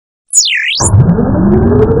Hi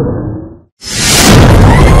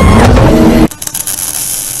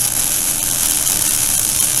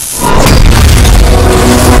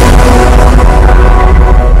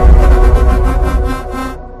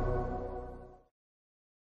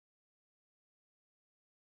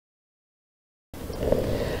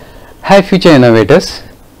future innovators,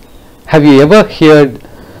 have you ever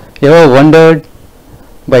wondered,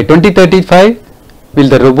 by 2035 will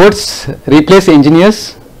the robots replace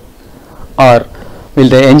engineers, or will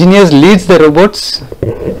the engineers lead the robots?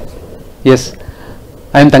 Yes,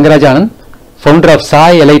 I am Tangarajan, founder of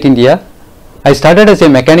Sai Elite India. I started as a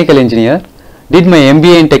mechanical engineer, did my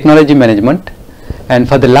MBA in technology management, and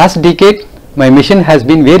for the last decade my mission has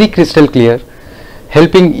been very crystal clear: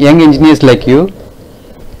 helping young engineers like you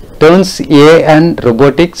turns AI and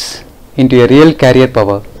robotics into a real career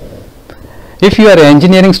power. If you are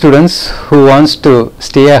engineering students who wants to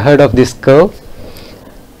stay ahead of this curve,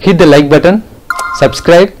 hit the like button,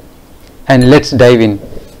 subscribe, and let's dive in.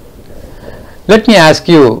 Let me ask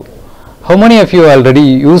you, how many of you already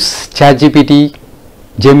use ChatGPT,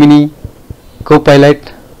 Gemini,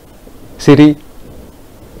 Copilot, Siri,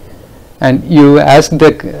 and you ask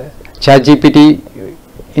the ChatGPT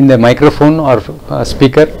in the microphone or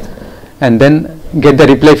speaker and then get the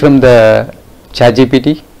reply from the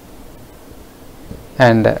ChatGPT?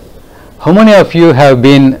 And how many of you have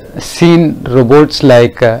been seen robots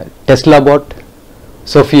like Tesla bot,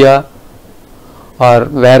 Sophia, or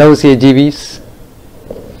warehouse AGVs?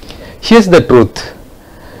 Here's the truth: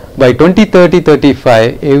 by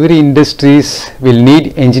 2030-35, every industries will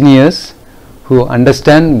need engineers who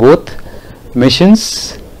understand both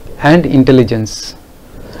machines and intelligence.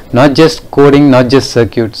 Not just coding, not just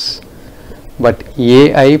circuits, but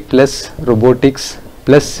AI plus robotics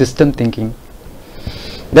plus system thinking.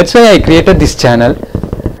 That's why I created this channel,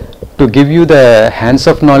 to give you the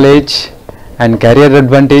hands-on knowledge and career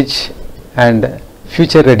advantage and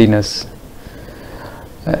future readiness.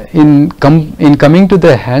 In coming to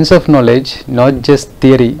the hands-on knowledge, not just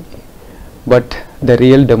theory, but the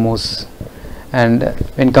real demos. And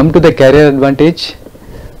when come to the career advantage,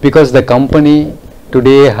 because the company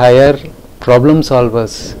today hire problem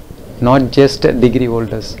solvers, not just degree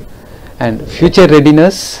holders. And future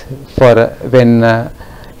readiness for when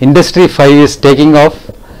Industry 5 is taking off,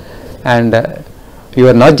 and you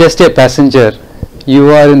are not just a passenger, you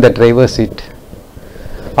are in the driver's seat.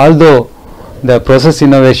 Although the process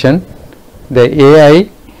innovation, the AI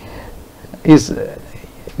is,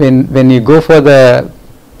 when you go for the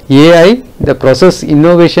AI, the process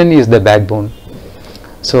innovation is the backbone.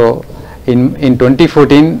 So in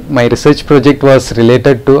 2014, my research project was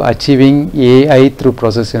related to achieving AI through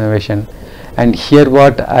process innovation. And here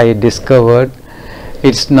what I discovered,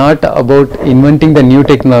 it's not about inventing the new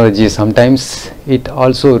technology, sometimes it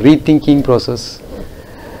also rethinking process.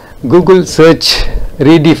 Google search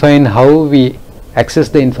redefine how we access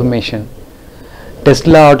the information.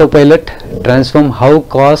 Tesla autopilot transform how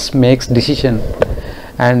cars makes decision.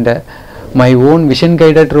 And my own vision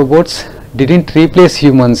guided robots didn't replace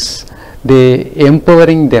humans, they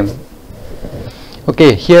empowering them.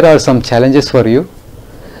 Okay, here are some challenges for you.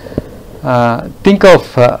 Think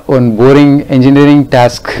of one boring engineering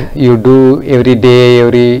task you do every day,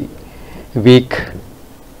 every week.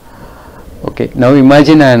 Okay, now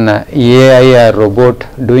imagine an AI or robot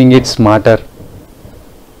doing it smarter.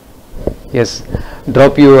 Yes,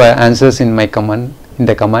 drop your answers in my command, in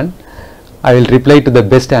the command. I will reply to the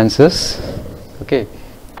best answers. Okay.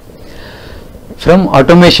 From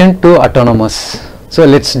automation to autonomous. So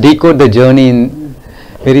let's decode the journey in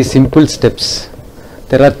very simple steps.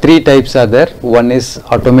 There are three types are there. One is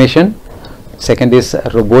automation, second is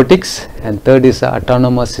robotics, and third is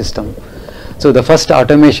autonomous system. So the first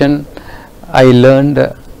automation I learned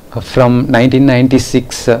from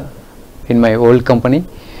 1996 in my old company.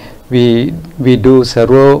 We do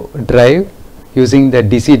servo drive using the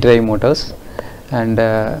DC drive motors, and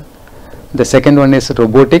the second one is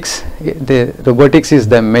robotics. The robotics is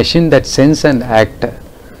the machine that sense and act.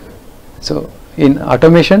 So in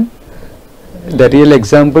automation, the real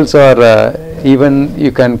examples are even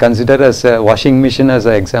you can consider as a washing machine as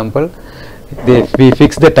an example. We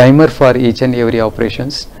fix the timer for each and every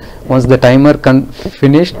operations. Once the timer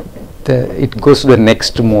finished, it goes to the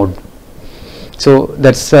next mode. So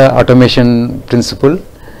that's automation principle.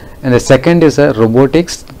 And the second is a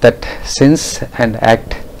robotics that sense and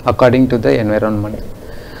act according to the environment.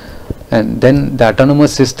 And then the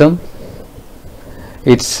autonomous system,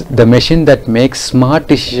 it's the machine that makes smart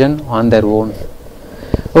decision on their own.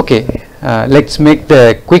 Okay, let's make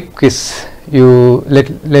the quick quiz.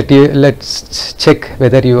 let's check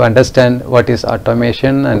whether you understand what is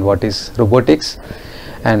automation and what is robotics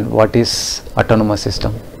and what is autonomous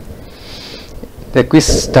system. The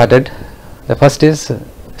quiz started. The first is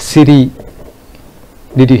Siri.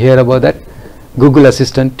 Did you hear about that? Google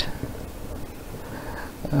Assistant.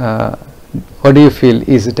 What do you feel?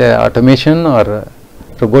 Is it automation or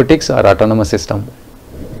robotics or autonomous system?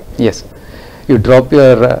 Yes. You drop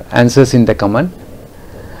your answers in the comment.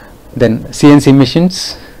 Then CNC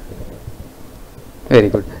machines. Very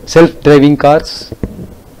good. Self-driving cars.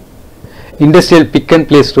 Industrial pick and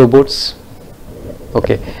place robots.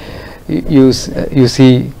 Okay. You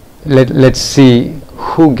see. Let's see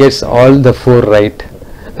who gets all the 4 right.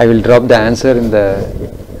 I will drop the answer in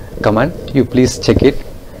the comment. You please check it.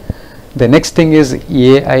 The next thing is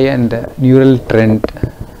AI and neural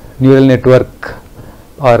network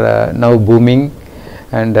are now booming,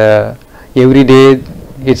 and every day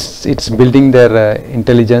it's building their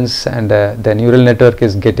intelligence, and the neural network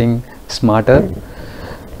is getting smarter.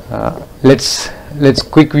 Let's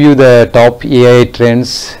quick view the top AI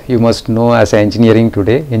trends you must know as an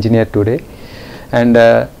engineer today. And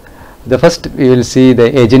the first we will see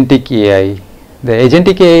the agentic AI. The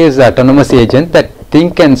agentic AI is the autonomous agent that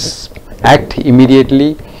think and act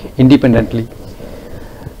immediately, independently.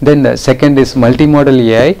 Then the second is multimodal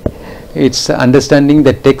AI. It's understanding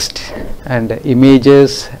the text and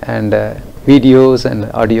images and videos and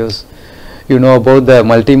audios. You know about the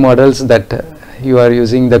multimodals, that you are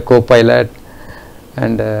using the Copilot,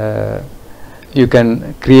 and you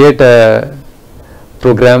can create a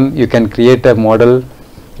program, you can create a model,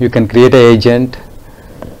 you can create an agent.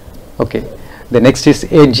 Okay. The next is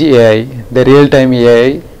edge AI, the real-time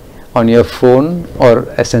AI on your phone or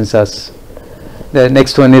sensors. The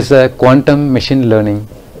next one is quantum machine learning.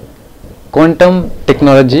 Quantum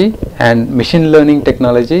technology and machine learning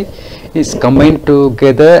technology is combined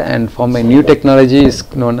together and form a new technology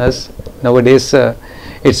is known as, nowadays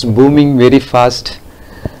it's booming very fast.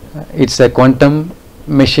 It's a quantum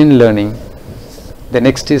machine learning. The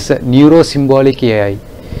next is neuro-symbolic AI,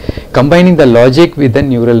 combining the logic with the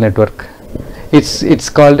neural network. It's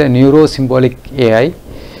called a neuro-symbolic AI.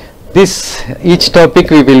 Each topic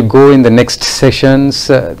we will go in the next sessions.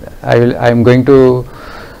 I am going to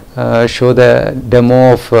show the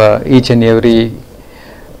demo of each and every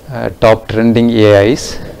top trending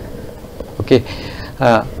AIs. Okay.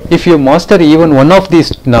 If you master even one of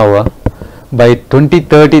these now, by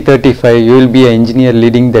 2030-35 you will be an engineer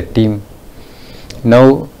leading the team.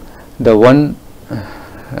 Now the one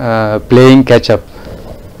playing catch up.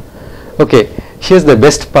 Okay, here's the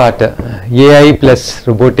best part. AI plus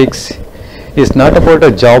robotics is not about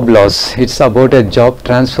a job loss, it's about a job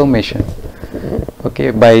transformation.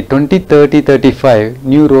 Okay, by 2030-35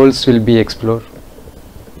 new roles will be explored.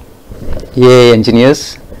 AI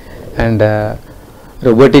engineers and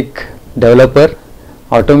robotic developer,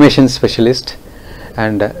 automation specialist,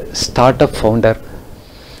 and startup founder.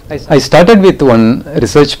 I started with one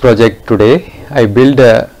research project today. I built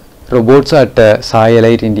robots at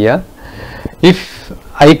Elite India. If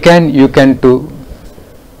I can, you can too,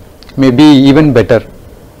 maybe even better.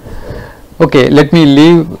 Okay, let me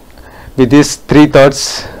leave with these 3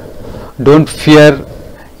 thoughts. Don't fear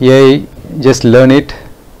AI, just learn it,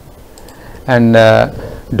 and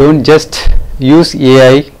don't just use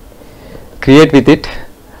AI, create with it.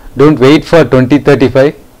 Don't wait for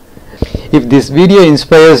 2035. If this video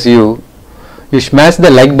inspires you, you smash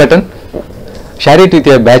the like button, share it with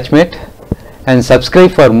your batchmate, and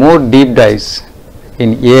subscribe for more deep dives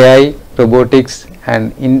in AI, robotics,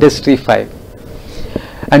 and Industry 5.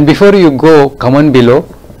 And before you go, comment below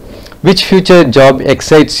which future job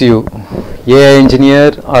excites you, AI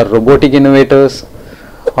engineer or robotic innovators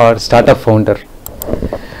or startup founder.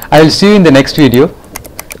 I will see you in the next video.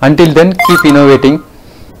 Until then, keep innovating.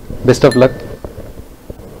 Best of luck.